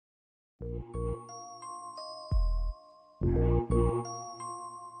Hey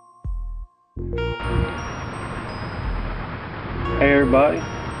everybody,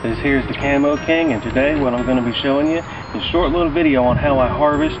 here's the Camo King, and today what I'm going to be showing you is a short little video on how I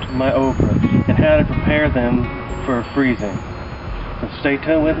harvest my okra and how to prepare them for freezing. So stay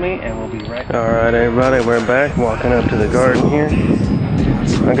tuned with me and we'll be right back. Alright everybody, we're back, walking up to the garden here.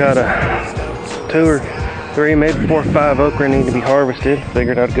 I got 2 or 3, maybe 4 or 5 okra need to be harvested.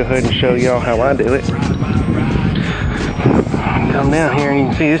 Figured I'd go ahead and show y'all how I do it. Come down here and you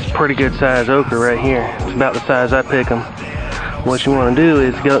can see this is pretty good size okra right here. It's about the size I pick them. What you want to do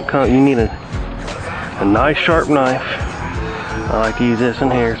is you need a nice sharp knife. I like to use this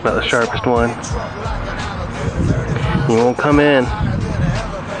one here, it's about the sharpest one. You want to come in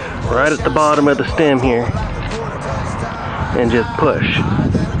right at the bottom of the stem here and just push.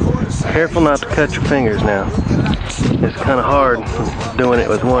 Careful not to cut your fingers now. It's kind of hard doing it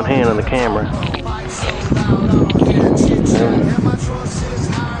with one hand on the camera.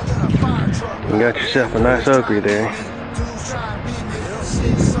 You got yourself a nice okra there.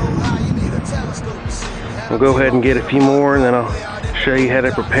 We'll go ahead and get a few more and then I'll show you how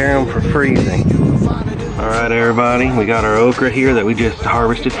to prepare them for freezing. Alright everybody, we got our okra here that we just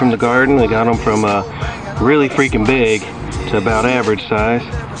harvested from the garden. We got them from really freaking big to about average size.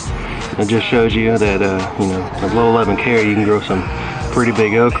 It just shows you that you know, a little love and care, you can grow some pretty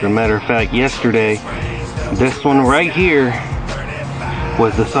big okra. Matter of fact, yesterday this one right here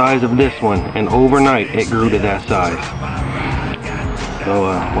was the size of this one, and overnight it grew to that size. So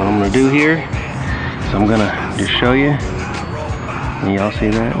what I'm going to do here is I'm going to just show you, and y'all see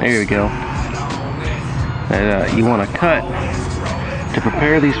that? There we go. You want to cut to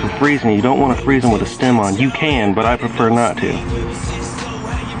prepare these for freezing. You don't want to freeze them with a stem on. You can, but I prefer not to.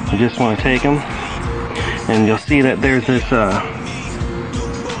 You just want to take them, and you'll see that there's this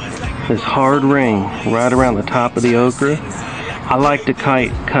this hard ring right around the top of the okra. I like to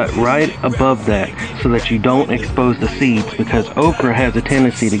cut right above that so that you don't expose the seeds, because okra has a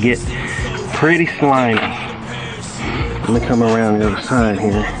tendency to get pretty slimy. Let me come around the other side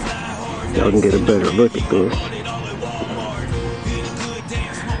here. Y'all can get a better look at this.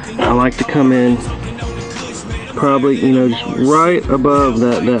 I like to come in probably, you know, just right above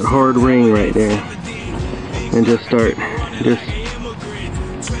that hard ring right there, and just start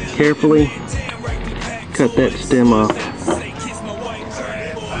carefully cut that stem off.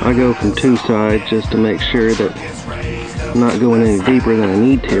 I go from 2 sides just to make sure that I'm not going any deeper than I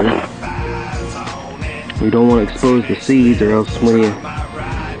need to. You don't want to expose the seeds, or else when you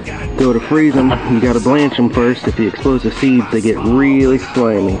go to freeze them, you got to blanch them first. If you expose the seeds, they get really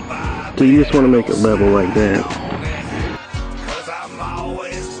slimy. So you just want to make it level like that.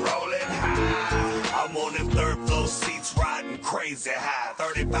 Crazy high,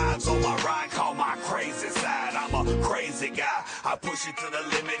 35's on my ride, call my crazy side. I'm a crazy guy, I push it to the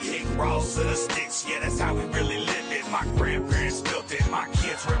limit, hit raws to the sticks, yeah, that's how we really live it. My grandparents built it, my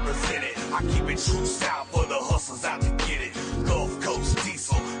kids represent it. I keep it true south for the hustlers out to get it. Gulf Coast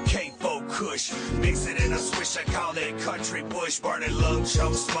diesel, K4 Kush, mix it in a swish, I call it country bush. Burning lung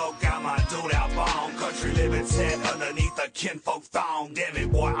choke smoke, got my dude out bone. Country living set underneath a kinfolk thong. Damn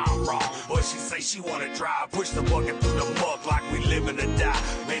it, boy, I'm wrong. But she say she wanna drive, push the bucket through the muck like we living to die.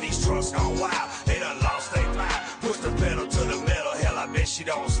 Man, these trucks gone wild, they done lost their mind. Push the pedal to the metal, hell, I bet she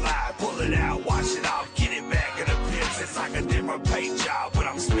don't slide. Pull it out, wash it off, get it back in the pits. It's like a different paint job, but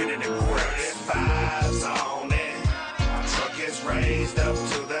I'm spinning the grips. 35's on it, my truck is raised up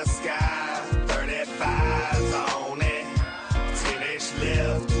to the sky.